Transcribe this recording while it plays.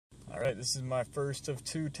Alright, this is my first of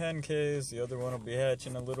two 10Ks. The other one will be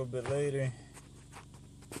hatching a little bit later.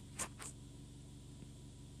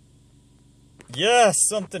 Yes,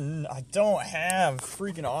 something I don't have.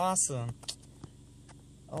 Freaking awesome.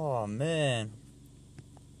 Oh, man.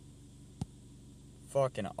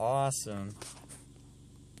 Fucking awesome.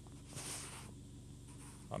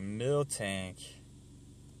 A Miltank.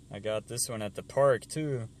 I got this one at the park,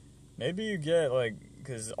 too. Maybe you get, like,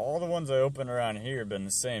 because all the ones I open around here have been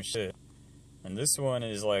the same shit. And this one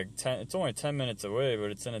is, like, it's only 10 minutes away,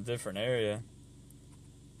 but it's in a different area.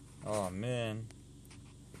 Oh, man.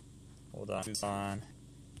 Hold on.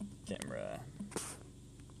 Camera.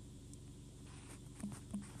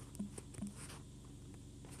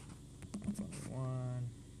 One.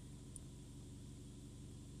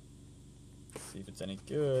 See if it's any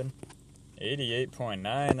good.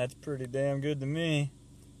 88.9, that's pretty damn good to me.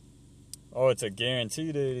 Oh, it's a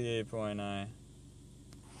guaranteed 88.9.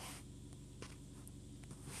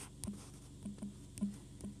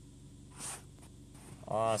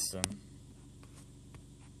 Awesome.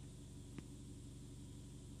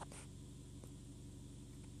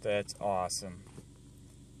 That's awesome.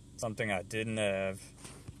 Something I didn't have.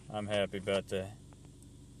 I'm happy about that.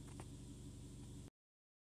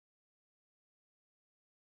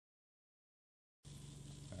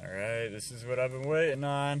 Alright, this is what I've been waiting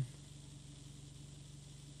on.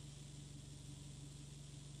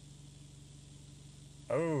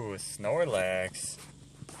 Oh, Snorlax.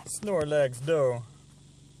 Snorlax dough.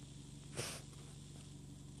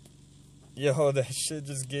 Yo, that shit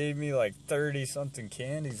just gave me like 30 something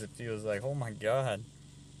candies, it feels like. Oh my god.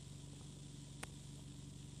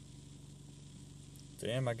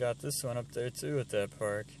 Damn, I got this one up there too at that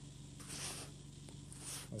park.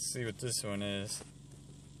 Let's see what this one is.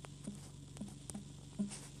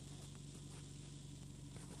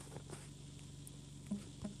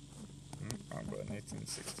 Wrong button.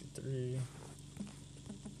 1863.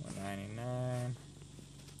 199.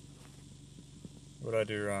 What'd I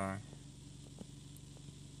do wrong?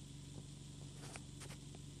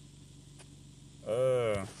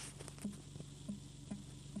 Oh.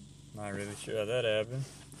 Not really sure how that happened.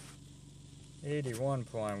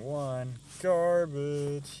 81.1.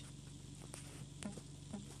 Garbage.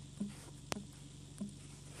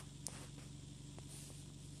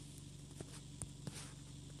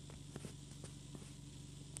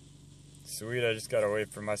 Sweet, I just gotta wait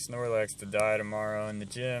for my Snorlax to die tomorrow in the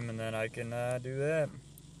gym, and then I can do that.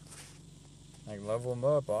 I can level him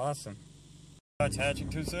up, awesome. It's hatching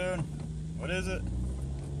too soon. What is it?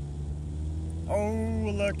 Oh,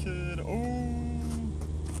 elected, oh.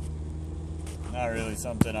 Not really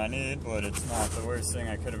something I need, but it's not the worst thing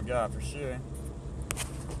I could have got for sure.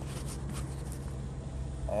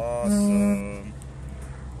 Awesome.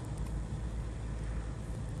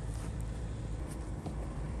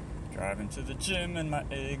 Driving to the gym and my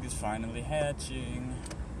egg is finally hatching.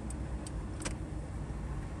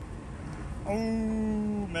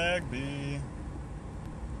 Oh, Magby.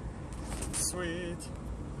 Sweet.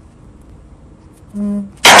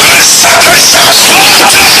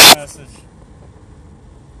 Message.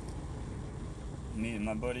 Meeting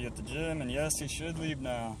my buddy at the gym, and yes, he should leave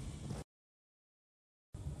now.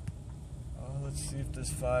 Oh, let's see if this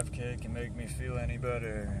 5K can make me feel any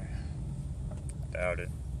better. Doubt it.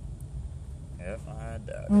 Yep, I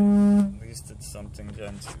doubt it. At least it's something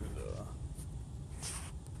Gen 2, though.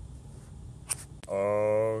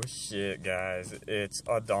 Oh, shit, guys. It's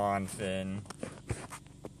a Donphin.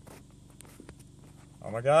 Oh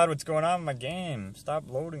my god, what's going on with my game? Stop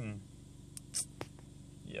loading.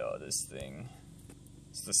 Yo, this thing.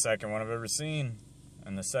 It's the second one I've ever seen.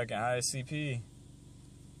 And the second highest CP.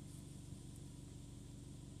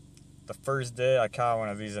 The first day I caught one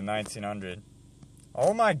of these at 1900.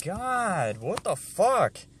 Oh my god, what the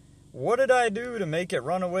fuck? What did I do to make it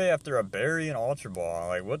run away after a berry and Ultra Ball?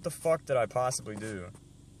 Like, what the fuck did I possibly do?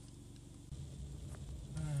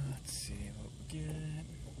 Let's see what we get.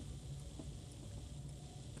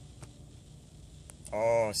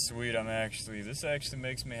 Oh, sweet, this actually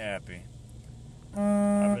makes me happy.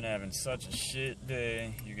 I've been having such a shit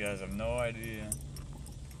day, you guys have no idea.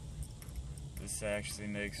 This actually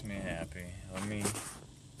makes me happy. Let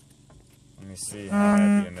me see how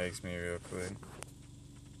happy it makes me real quick.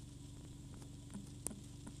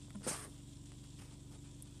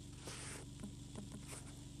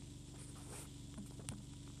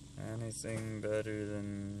 Anything better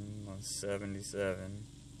than 77.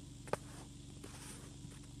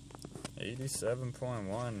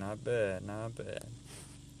 87.1, not bad, not bad.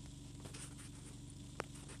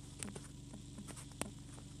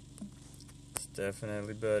 It's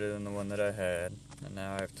definitely better than the one that I had. And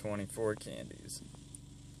now I have 24 candies.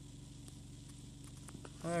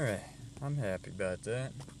 Alright, I'm happy about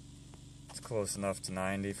that. It's close enough to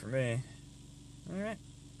 90 for me. Alright.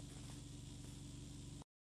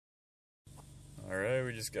 Alright,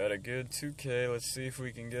 we just got a good 2K. Let's see if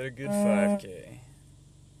we can get a good 5K.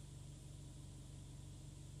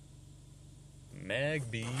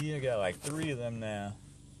 Magby, I got like 3 of them now.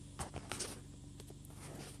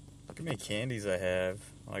 Look how many candies I have.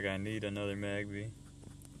 Like I need another Magby.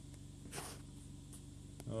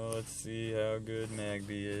 Well, let's see how good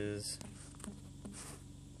Magby is.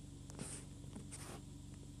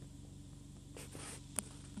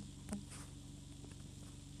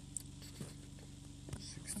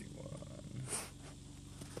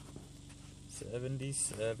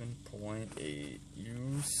 $77.8.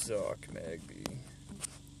 You suck, Magby.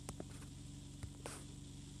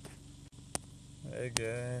 Hey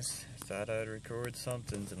guys, thought I'd record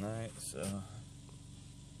something tonight, so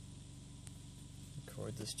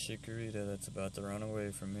record this chikorita that's about to run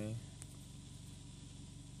away from me.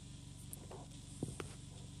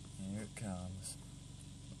 Here it comes.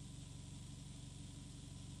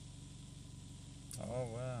 Oh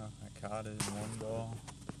wow, I caught it in one ball.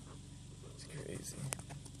 It's crazy.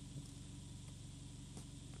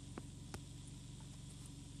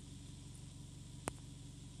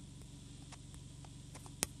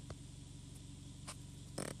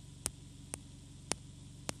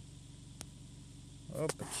 Oh, a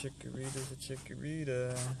chikorita's a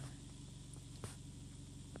chikorita.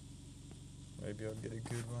 Maybe I'll get a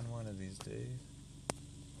good one of these days.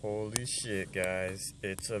 Holy shit, guys.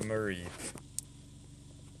 It's a Mareep.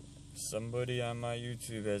 Somebody on my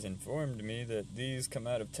YouTube has informed me that these come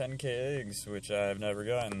out of 10K eggs, which I have never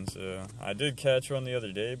gotten, so I did catch one the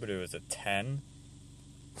other day, but it was a 10.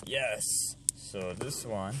 Yes! So this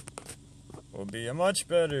one will be a much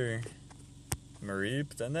better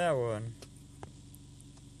Mareep than that one.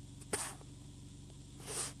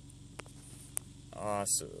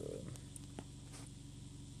 Awesome.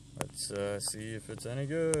 Let's see if it's any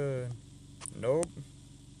good. Nope.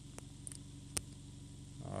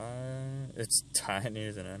 It's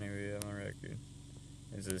tinier than any we have on record.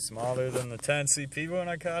 Is it smaller than the 10 CP one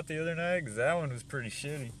I caught the other night? Because that one was pretty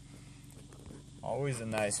shitty. Always a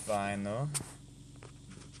nice find, though.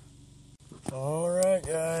 Alright,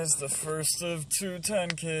 guys. The first of 2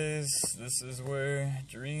 10Ks. This is where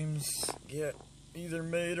dreams get either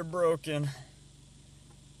made or broken.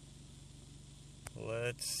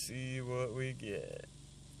 Let's see what we get.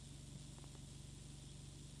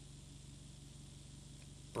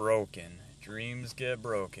 Broken. Dreams get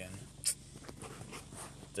broken.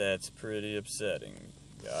 That's pretty upsetting.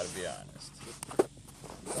 Gotta be honest.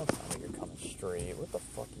 Don't tell me you're coming straight. What the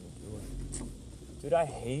fuck are you doing? Dude, I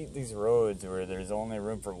hate these roads where there's only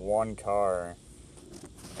room for one car.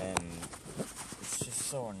 And it's just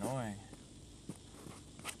so annoying.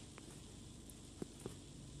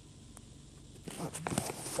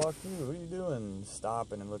 Fuck you, what are you doing?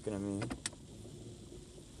 Stopping and looking at me.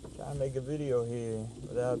 Trying to make a video here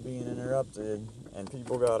without being interrupted, and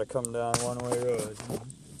people gotta come down one-way roads.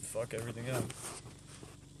 Fuck everything up.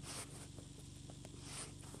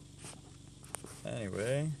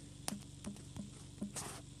 Anyway.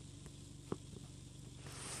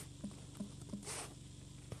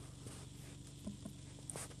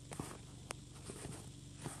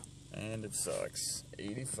 And it sucks.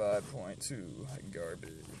 85.2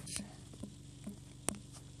 garbage.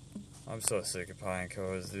 I'm so sick of pine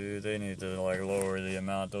codes, dude. They need to like lower the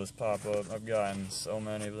amount those pop up. I've gotten so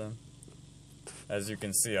many of them. As you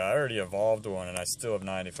can see, I already evolved one and I still have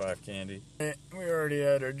 95 candy. We already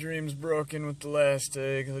had our dreams broken with the last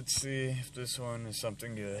egg. Let's see if this one is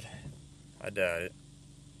something good. I doubt it.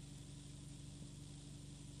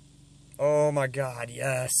 Oh my god,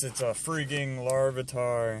 yes, it's a freaking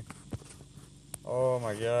Larvitar. Oh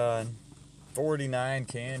my god. 49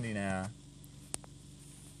 candy now.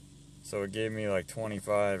 So it gave me like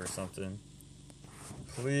 25 or something.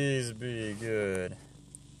 Please be good.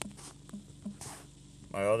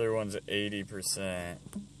 My other one's at 80%.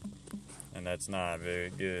 And that's not very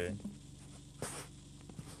good.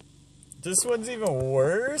 This one's even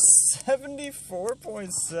worse?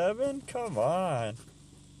 74.7? Come on.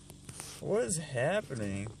 What is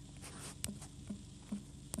happening?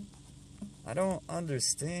 I don't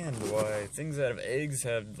understand why things that have eggs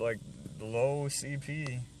have like low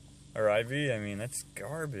CP. Or IV, I mean, that's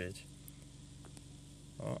garbage.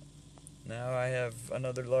 Well, now I have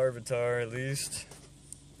another Larvitar at least.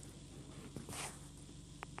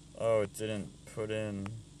 Oh, it didn't put in.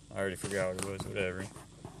 I already forgot what it was, whatever.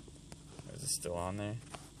 Is it still on there?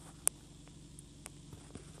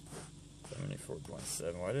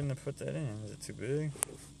 74.7. Why didn't I put that in? Is it too big?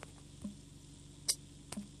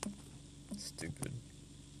 Stupid.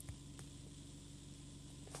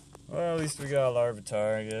 Well, at least we got a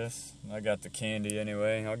Larvitar, I guess. I got the candy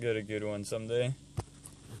anyway. I'll get a good one someday.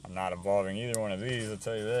 I'm not evolving either one of these, I'll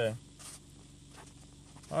tell you that.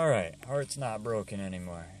 Alright, heart's not broken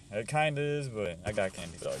anymore. It kinda is, but I got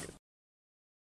candy, so I'll get it.